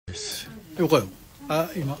よかよ。あ、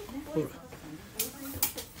今、ほら。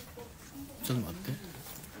ちょっと待って。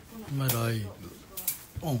今ライ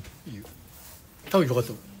ブ。うん、いいよ。多分よかっ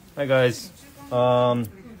た。Hi guys.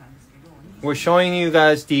 We're showing you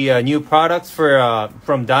guys the new products for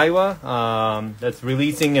from Daiwa that's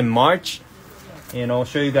releasing in March, and I'll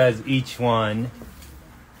show you guys each one.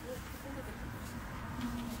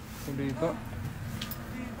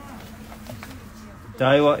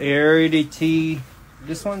 Daiwa Airity.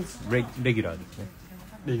 This one's regular.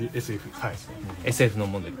 SF、はい。SF の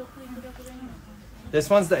もので。This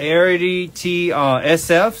one's the Airity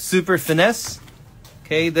SF Super Finesse.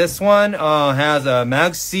 Okay, this one has a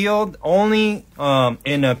mag sealed only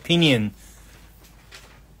in opinion.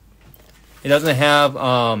 It doesn't have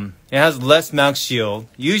it has less mag shield.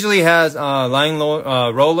 Usually has line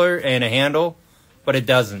roller and a handle, but it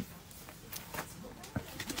doesn't.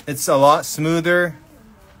 It's a lot smoother.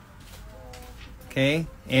 Okay,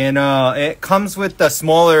 and it comes with a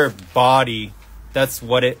smaller body. That's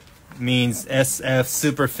what it means. SF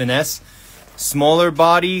Super Finesse. Smaller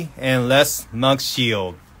body and less mug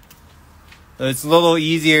shield. So it's a little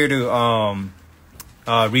easier to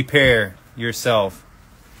repair yourself.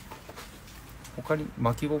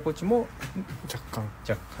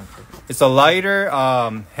 It's a lighter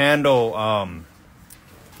handle,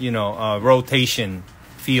 rotation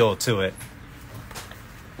feel to it.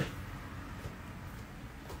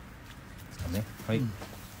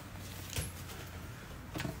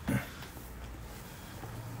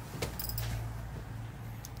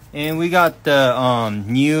 And we got the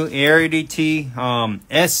new Airity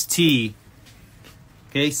ST.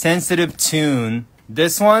 Okay, sensitive tune.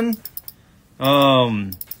 This one,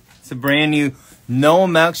 it's a brand new, no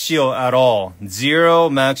max shield at all. 0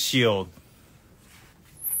 max shield.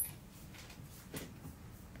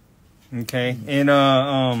 Okay,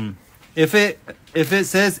 and if it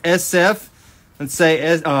says SF, let's say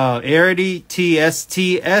Airity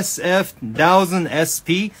TST SF 1000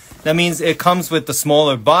 SP. That means it comes with the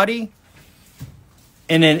smaller body.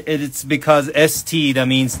 And then it's because ST, that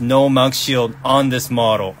means no mug shield on this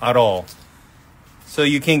model at all. So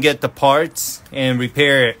you can get the parts and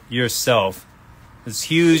repair it yourself. It's a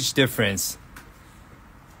huge difference.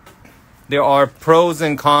 There are pros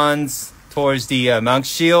and cons towards the mug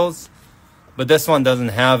shields, but this one doesn't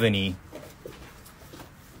have any.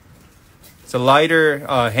 It's a lighter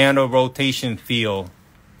handle rotation feel.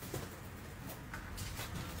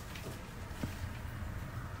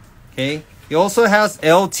 Okay. It also has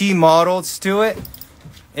LT models to it.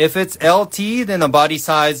 If it's LT, then the body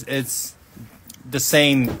size it's the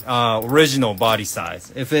same original body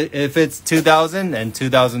size. If it's 2000, then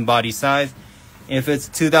 2000 body size. If it's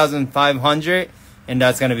 2500, and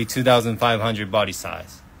that's gonna be 2500 body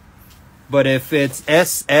size. But if it's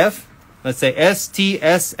SF, let's say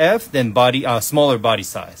STSF, then smaller body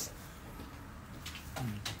size.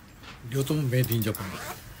 両方ともメイドインジャパン。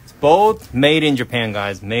Both made in Japan,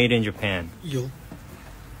 guys. Made in Japan. いいよ。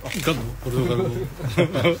いかんの？これが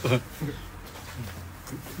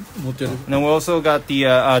持ってる。And then we also got the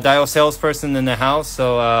Daiwa salesperson in the house,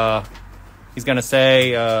 so he's gonna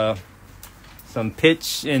say some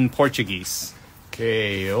pitch in Portuguese.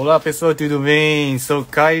 Ok, olá pessoal, tudo bem? Sou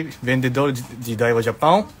Kai, vendedor de Daiwa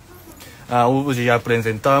Japão. Hoje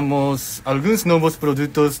apresentamos alguns novos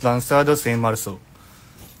produtos lançados em março.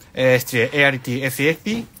 Este é Airity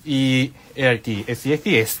SF e Airity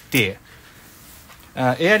SF ST.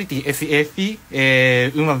 Airity SF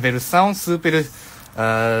é uma versão super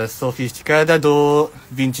sofisticada do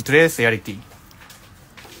 23 Airity.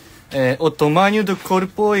 O tamanho do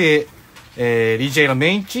corpo é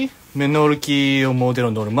ligeiramente menor que o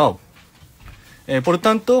modelo normal.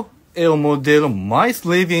 Portanto, é o modelo mais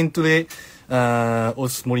leve entre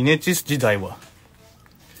os molinetes de Daiwa.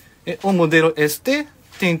 O modelo ST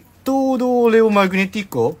tem todo o oleo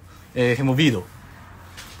magnético removido.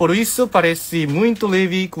 Por isso parece muito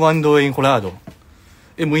leve quando enrolado.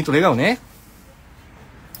 É muito legal, né?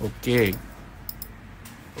 Ok.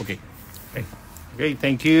 Okay,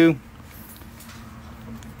 thank you.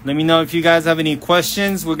 Let me know if you guys have any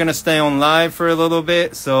questions. We're gonna stay on live for a little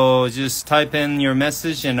bit, so just type in your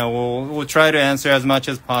message and we'll try to answer as much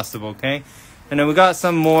as possible, okay? And then we got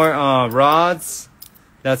some more rods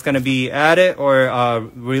that's going to be added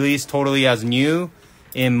or released totally as new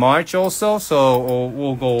in March also, so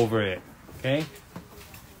we'll go over it, okay?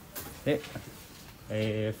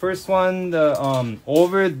 First one, the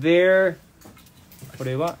over there,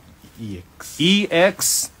 what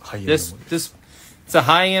EX. This it's a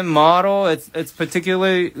high-end model. It's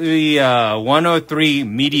particularly 103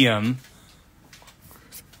 medium.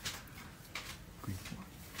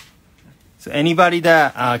 It's So anybody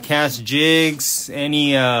that casts jigs,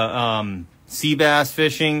 any sea bass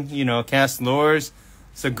fishing, you know, cast lures,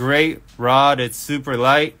 it's a great rod. It's super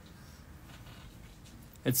light.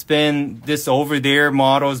 It's been, this over there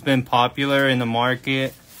model has been popular in the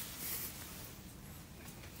market.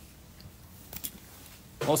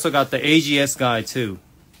 Also got the AGS guy too.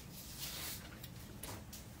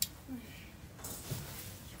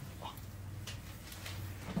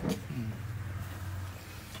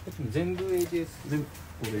 全部 AGS 全部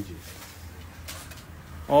AGS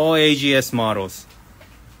All AGS models.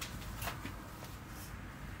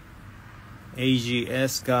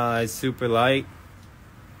 AGS guys, super light.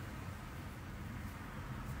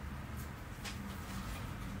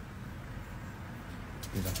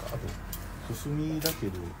 でなんかあと細身だけ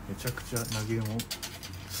どめちゃくちゃ投げも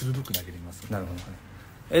鋭く投げれます、ね、なるほ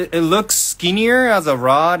ど。It looks skinnier as a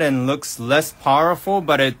rod and looks less powerful,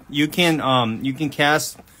 but you can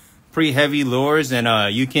cast pretty heavy lures and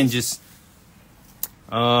you can just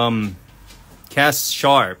cast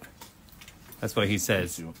sharp. That's what he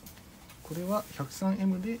says. これは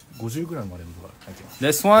 103M で 50g までのが入ってます。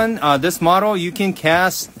 This one, this model, you can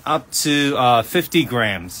cast up to 50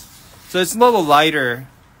 grams. So it's a little lighter.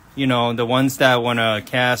 You know, the ones that want to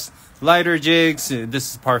cast lighter jigs,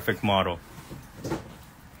 this is perfect model.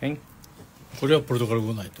 Okay. これはポルトガル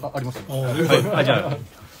語ないと。ありますよ。はい、じゃあ。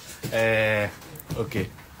OK.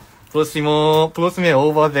 Próximo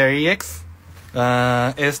over there, EX.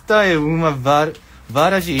 Esta é uma vara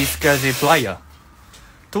de isca de playa.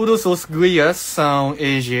 Todos os guias são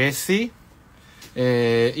EGS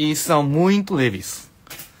e são muito leves.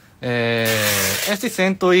 Este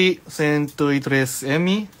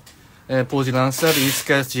 103M pode lançar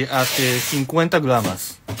iscas de até 50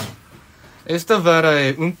 gramas. Esta vara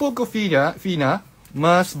é pouco fina,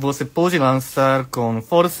 mas você pode lançar com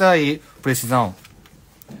força e precisão.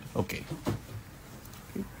 Ok.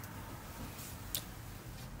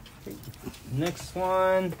 Next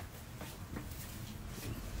one.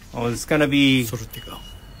 Oh, it's gonna be ソルティガ。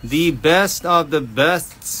 the best of the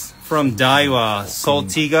best from Daiwa.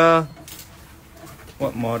 Saltiga.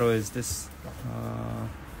 What model is this? あ、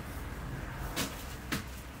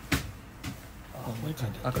ここに書い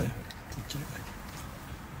てある。こっちに書いてある。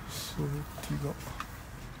ソルティガ。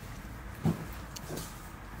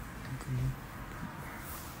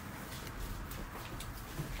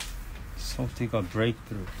Saltiga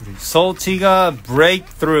Breakthrough. Saltiga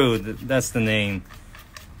Breakthrough. That's the name.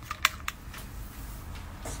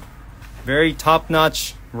 Very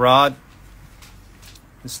top-notch rod.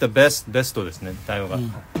 It's the best, besto ですね、Daiwa が。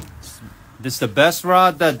This is the best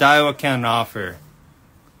rod that Daiwa can offer.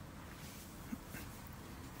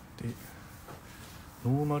 で、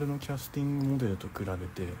ノーマルのキャスティングモデルと比べ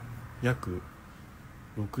て約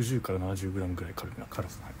60から70グラムぐらい軽さが入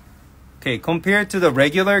る。 Okay, compared to the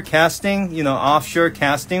regular casting, you know, offshore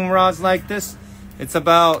casting rods like this, it's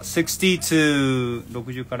about 60 to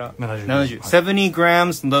 60から70, 70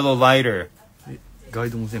 grams, a little lighter. で、ガ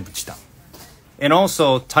イドも全部チタン。 And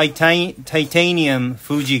also titanium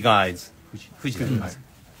Fuji guides. Fuji はい。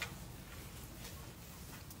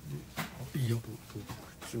いいよ。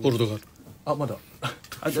ポルトガル。あ、まだ。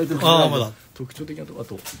あ、まだ。特徴的なとこ、あ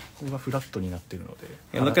とここがフラットになっているので。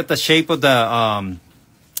 Yeah, look at the shape of the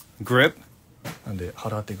grip. なんで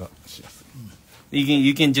腹当てがしやすい。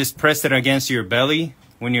 You can just press it against your belly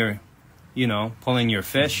when you're, you know, pulling your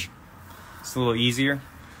fish. It's a little easier.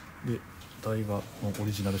 で、台場のオ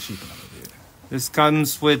リジナルシートなので。 This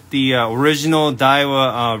comes with the original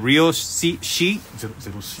Daiwa reel sheet. ゼ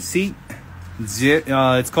ロシー Seat.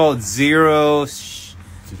 It's called Zero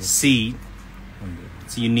Seat. トなんで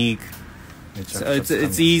It's unique. めちゃ So くちゃ it's 使いや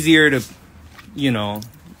it's すい。 easier to, you know,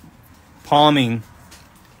 palming.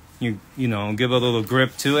 You know, give a little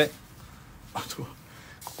grip to it. あとこ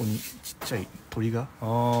こにちっちゃい鳥が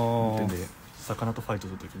Oh. 乗ってんで、魚とファイト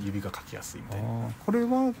するときに指がかきやすいみたいな。これ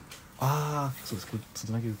はああ、そうです。これつ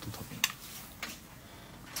なげると多分。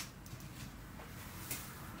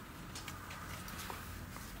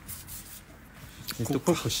こ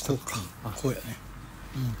うか。あ、こうやね。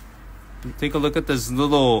 Take a look at this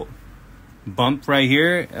little bump right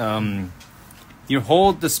here. You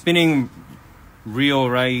hold the spinning reel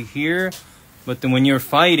right here, but then when you're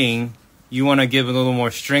fighting, you want to give a little more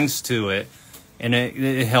strength to it, and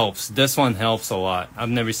it helps. This one helps a lot. I've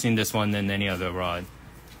never seen this one in any other rod.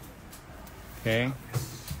 Okay.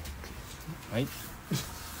 Right.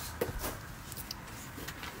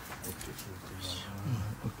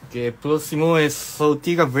 Ok, próximo es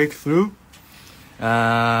Saltiga Breakthrough.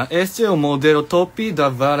 Este es el modelo top da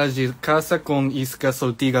vara de caza con isca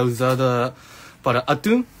Saltiga usada para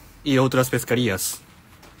atún y otras pescarías.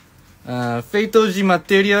 feito de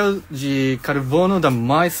material de carbono da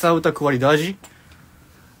mais alta qualidade,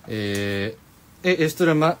 é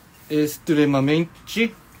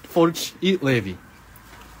extremamente forte e leve.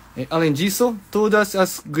 Além disso, todas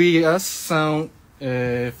as guias são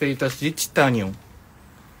feitas de titânio.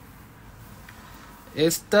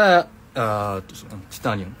 Esta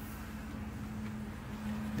titânio.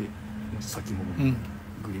 で、先も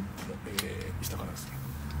グリップ下からです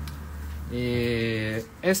ね。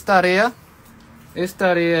Esta areia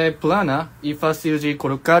é plana e fácil de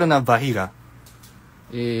colocar na barriga.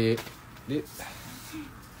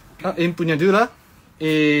 A empunhadura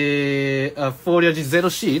é a folha de zero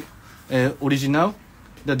sheet original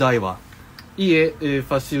da Daiwa e é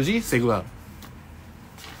fácil de segurar.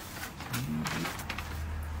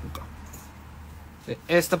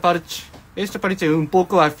 Esta parte é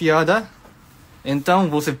pouco afiada, então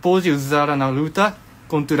você pode usá-la na luta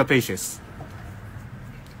contra peixes.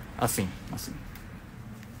 Assim.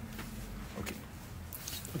 Ok.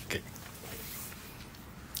 OK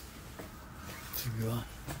次は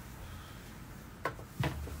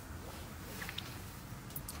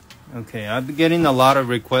Okay, I've been getting a lot of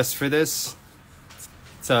requests for this.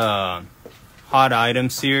 It's a hot item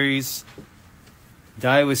series.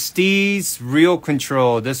 Daiwa Steez Real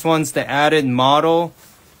Control. This one's the added model.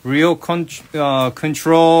 Real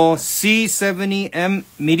Control C70M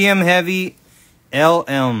Medium Heavy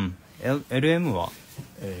LM. LM は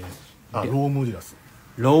ローモデュラス。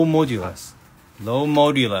 Low Modulus. Low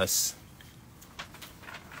Modulus.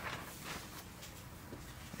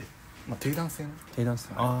 低弾線低弾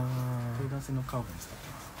線。低弾線のカーボンに使って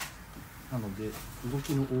ます。なので動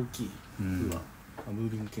きの大きいムー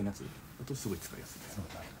ビング系のやつだとすごい使いやすいです。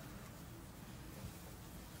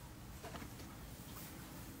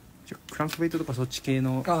クランクベイトとかそっち系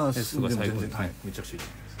のやつとか最高です。はい、めちゃくちゃいいと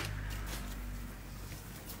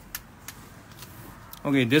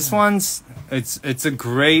思います。Okay, this one's it's a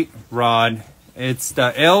great rod. It's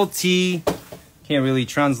the LT. Can't really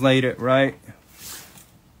translate it right,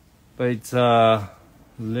 but it'sロ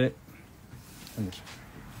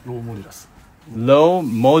ーモデュラス。 low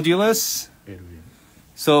modulus. LM。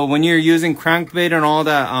 So when you're using crankbait and all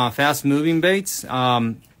that fast moving baits,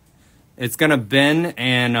 it's gonna bend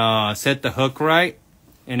and set the hook right,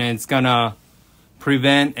 and it's gonna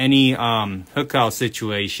prevent any hook out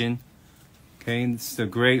situation. Okay, it's a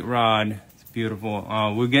great rod. It's beautiful.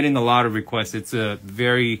 We're getting a lot of requests. It's a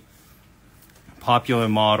very popular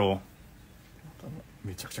model.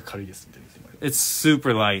 めちゃくちゃ軽いですみたいな。 It's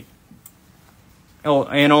super light. Oh,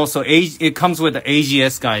 and also it comes with the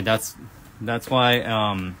AGS guide. That's why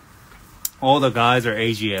all the guys are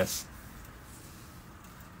AGS,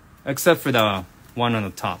 except for the one on the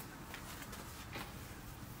top.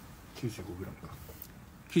 95g か。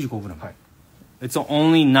 95g. はい。 It's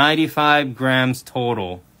only 95 grams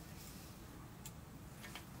total.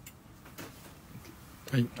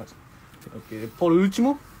 はい Ok. Por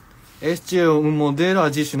último, este é um modelo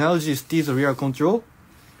adicional de Steez Rear Control.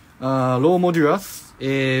 Low Modulus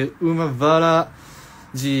é uma vara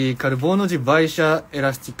de carbono de baixa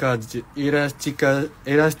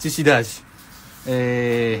elasticidade.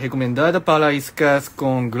 Recomendada para iscas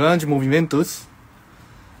com grandes movimentos.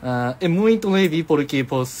 É muito leve porque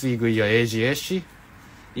possui guia AGS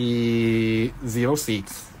e Zero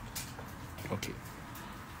Six. Ok.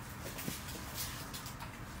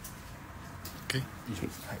 OK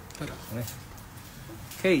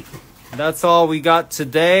Okay, that's all we got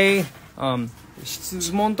today.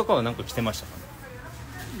 質問とかは何か来てましたかね。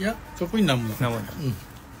いや特になんもなんもない。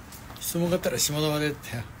質問があったら下田までっ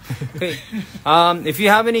て Okay. If you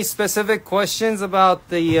have any specific questions about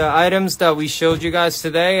the items that we showed you guys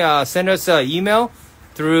today, send us an email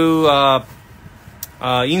through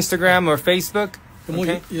Instagram or Facebook. もう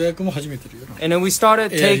Okay. 予約も始めてるよ And then we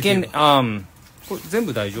started taking はこれ全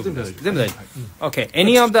部大丈夫です。全部大丈夫。全部大丈夫。Okay.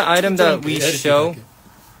 Any of the item that we show.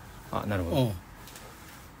 なるほど。うん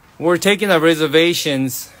We're taking the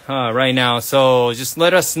reservations right now, so just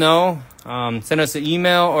let us know. Send us an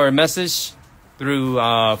email or a message through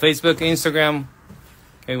Facebook, Instagram,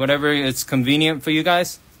 okay, whatever it's convenient for you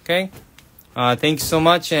guys. Okay. Thank you so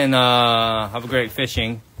much, and have a great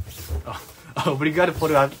fishing. Obrigado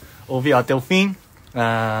por ouvir até o fim.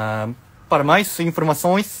 Para mais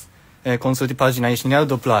informações, consulte a página original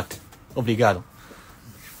do Plat. Obrigado.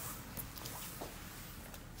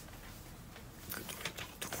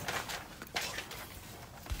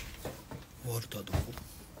 ワルターどここ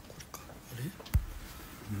れかあれ